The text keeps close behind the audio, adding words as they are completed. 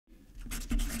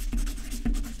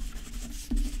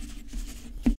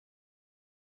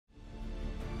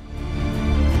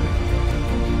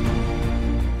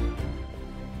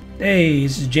Hey,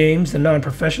 this is James, the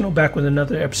non-professional, back with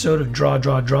another episode of Draw,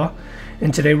 Draw, Draw.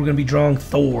 And today we're going to be drawing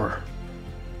Thor.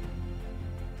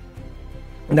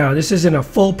 Now, this isn't a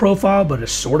full profile, but a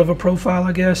sort of a profile,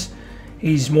 I guess.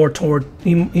 He's more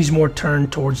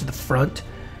turned towards the front.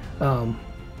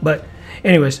 But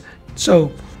anyways,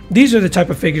 so these are the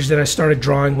type of figures that I started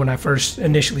drawing when I first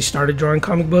initially started drawing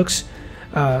comic books.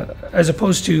 As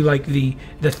opposed to like the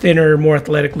thinner, more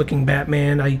athletic looking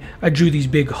Batman, I drew these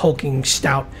big hulking,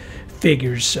 stout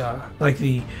figures like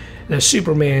the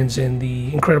Supermans and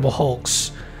the Incredible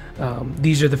Hulks.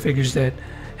 These are the figures that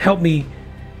help me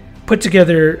put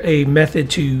together a method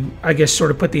to, I guess,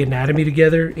 sort of put the anatomy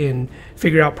together and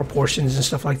figure out proportions and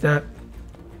stuff like that.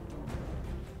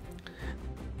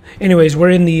 Anyways, we're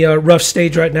in the rough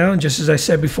stage right now, and just as I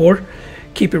said before,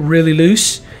 keep it really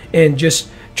loose and just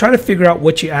try to figure out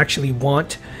what you actually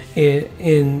want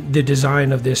in the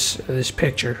design of this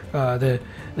picture,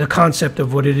 the concept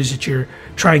of what it is that you're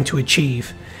trying to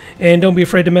achieve. And don't be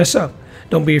afraid to mess up.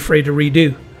 Don't be afraid to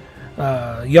redo.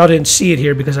 Y'all didn't see it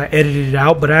here because I edited it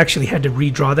out, but I actually had to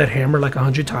redraw that hammer like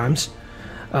 100 times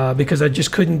because I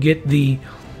just couldn't get the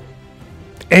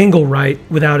angle right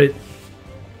without it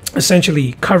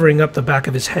essentially covering up the back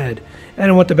of his head. I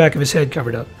didn't want the back of his head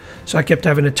covered up. So I kept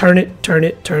having to turn it,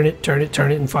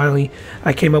 and finally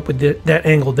I came up with that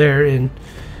angle there, and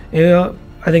you know,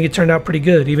 I think it turned out pretty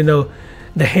good, even though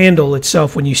the handle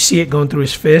itself, when you see it going through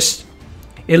his fist,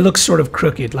 it looks sort of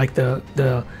crooked, like the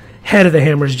head of the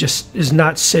hammer is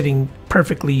not sitting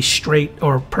perfectly straight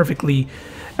or perfectly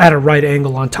at a right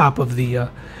angle on top of the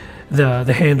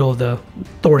handle of the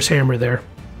Thor's hammer there.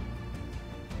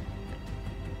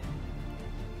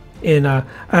 And I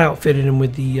outfitted him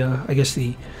with the I guess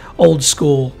the old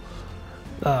school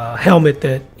helmet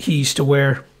that he used to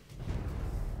wear,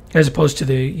 as opposed to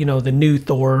the the new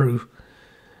Thor who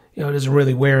doesn't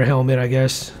really wear a helmet, I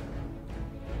guess.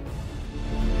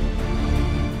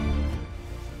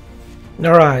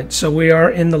 All right, so we are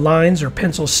in the lines or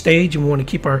pencil stage, and we want to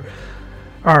keep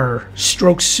our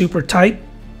strokes super tight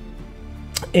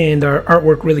and our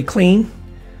artwork really clean,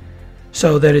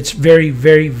 so that it's very,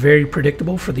 very, very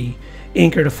predictable for the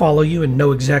inker to follow you and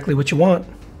know exactly what you want.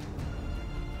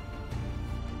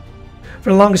 For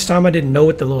the longest time, I didn't know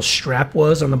what the little strap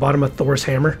was on the bottom of Thor's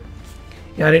hammer.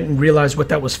 I didn't realize what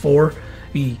that was for.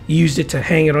 He used it to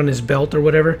hang it on his belt or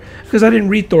whatever, because I didn't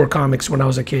read Thor comics when I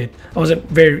was a kid. I wasn't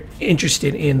very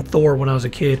interested in Thor when I was a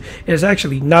kid. It was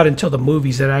actually not until the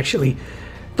movies that I actually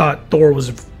thought Thor was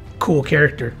a cool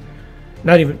character.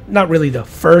 Not really the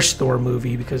first Thor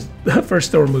movie, because the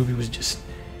first Thor movie was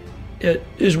it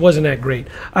just wasn't that great.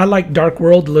 I liked Dark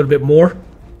World a little bit more,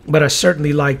 but I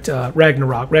certainly liked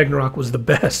Ragnarok. Ragnarok was the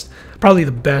best, probably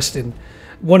the best, and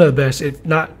one of the best, if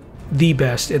not the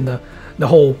best, in the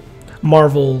whole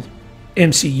Marvel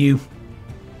MCU.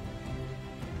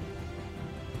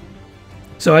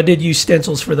 So I did use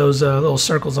stencils for those little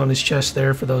circles on his chest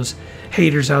there, for those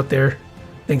haters out there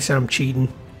thinks that I'm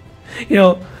cheating.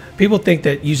 People think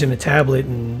that using a tablet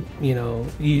and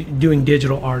doing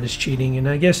digital art is cheating, and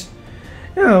I guess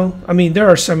I mean, there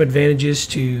are some advantages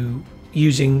to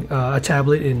using a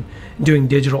tablet and doing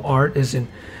digital art, as in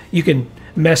you can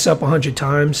mess up 100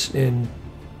 times, and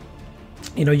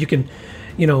you can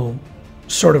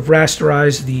sort of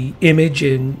rasterize the image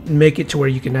and make it to where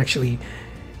you can actually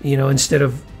instead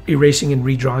of erasing and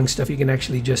redrawing stuff, you can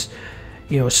actually just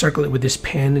circle it with this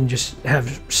pen and just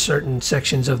have certain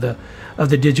sections of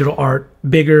the digital art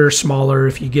bigger, smaller,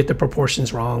 if you get the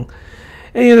proportions wrong.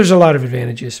 And there's a lot of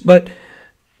advantages, but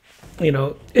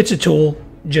it's a tool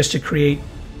just to create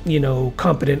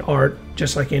competent art,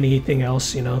 just like anything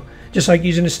else. Just like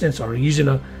using a stencil or using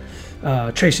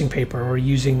a tracing paper or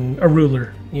using a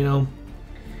ruler.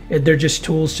 They're just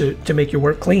tools to make your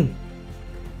work clean.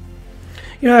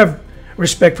 I have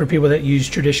respect for people that use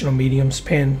traditional mediums,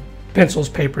 pencils,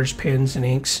 papers, pens, and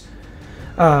inks.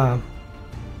 I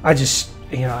just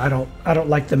I don't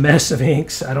like the mess of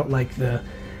inks. I don't like the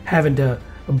having to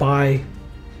buy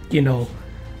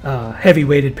heavy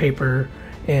weighted paper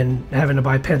and having to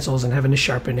buy pencils and having to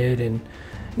sharpen it, and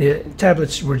the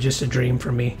tablets were just a dream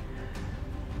for me.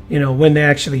 When they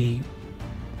actually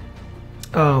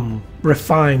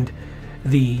refined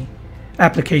the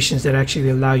applications that actually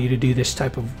allow you to do this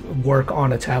type of work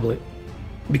on a tablet.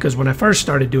 Because when I first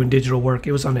started doing digital work,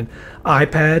 it was on an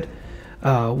iPad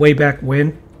way back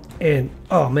when, and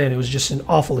oh man, it was just an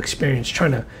awful experience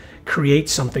trying to create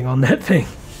something on that thing.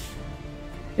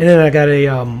 And then I got a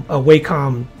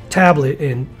Wacom tablet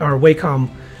or Wacom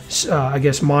I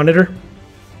guess monitor,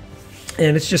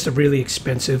 and it's just a really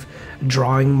expensive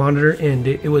drawing monitor, and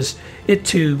it was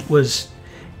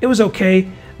okay,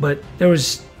 but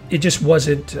it just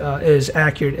wasn't as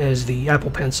accurate as the Apple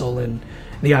Pencil and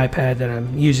the iPad that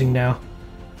I'm using now.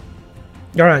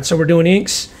 All right, so we're doing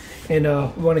inks, and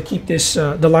we want to keep this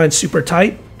the line super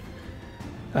tight.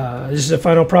 This is the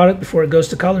final product before it goes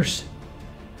to colors.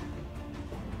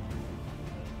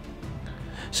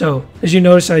 So as you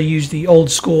notice, I used the old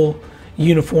school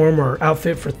uniform or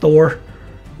outfit for Thor,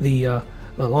 the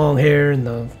long hair and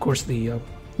of course the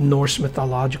Norse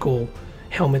mythological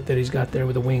helmet that he's got there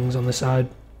with the wings on the side.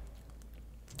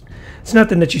 It's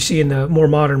nothing that you see in the more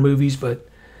modern movies, but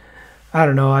I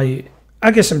don't know.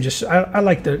 I guess I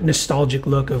like the nostalgic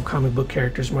look of comic book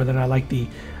characters more than I like the,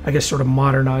 I guess, sort of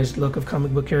modernized look of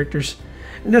comic book characters.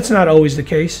 And that's not always the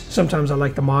case. Sometimes I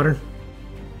like the modern.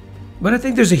 But I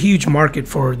think there's a huge market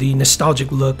for the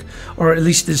nostalgic look, or at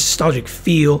least the nostalgic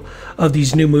feel of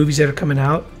these new movies that are coming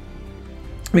out.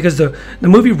 Because the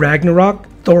movie Ragnarok,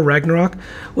 Thor Ragnarok,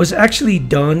 was actually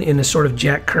done in a sort of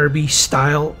Jack Kirby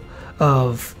style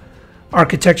of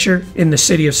architecture in the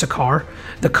city of Sakaar.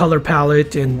 The color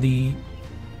palette and the,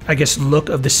 I guess, look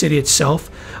of the city itself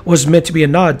was meant to be a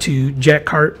nod to Jack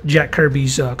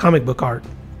Kirby's comic book art.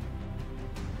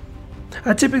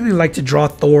 I typically like to draw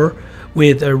Thor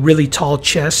with a really tall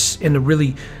chest and a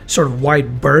really sort of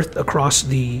wide berth across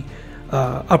the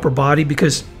upper body,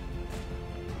 because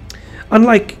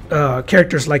unlike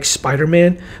characters like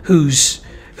Spider-Man, whose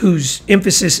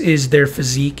emphasis is their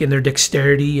physique and their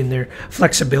dexterity and their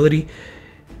flexibility,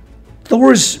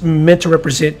 Thor's meant to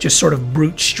represent just sort of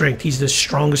brute strength. He's the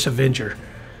strongest Avenger,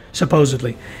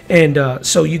 supposedly. And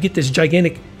so you get this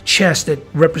gigantic chest that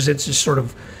represents this sort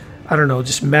of, I don't know,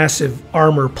 just massive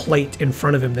armor plate in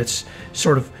front of him that's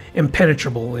sort of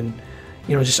impenetrable and,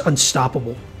 you know, just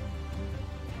unstoppable.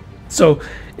 So,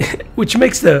 which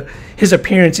makes his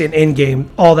appearance in Endgame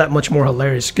all that much more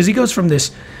hilarious, because he goes from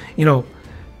this, you know,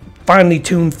 finely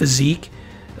tuned physique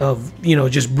of, you know,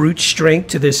 just brute strength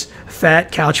to this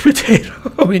fat couch potato.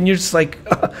 And you're just like,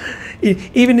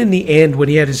 even in the end when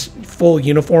he had his full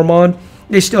uniform on,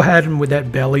 they still had him with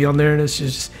that belly on there, and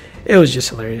it was just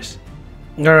hilarious.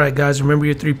 All right, guys, remember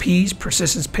your 3 P's: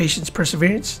 persistence, patience,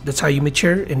 perseverance. That's how you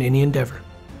mature in any endeavor.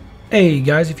 Hey,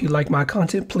 guys, if you like my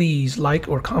content, please like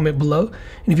or comment below.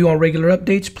 And if you want regular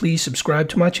updates, please subscribe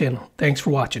to my channel. Thanks for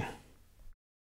watching.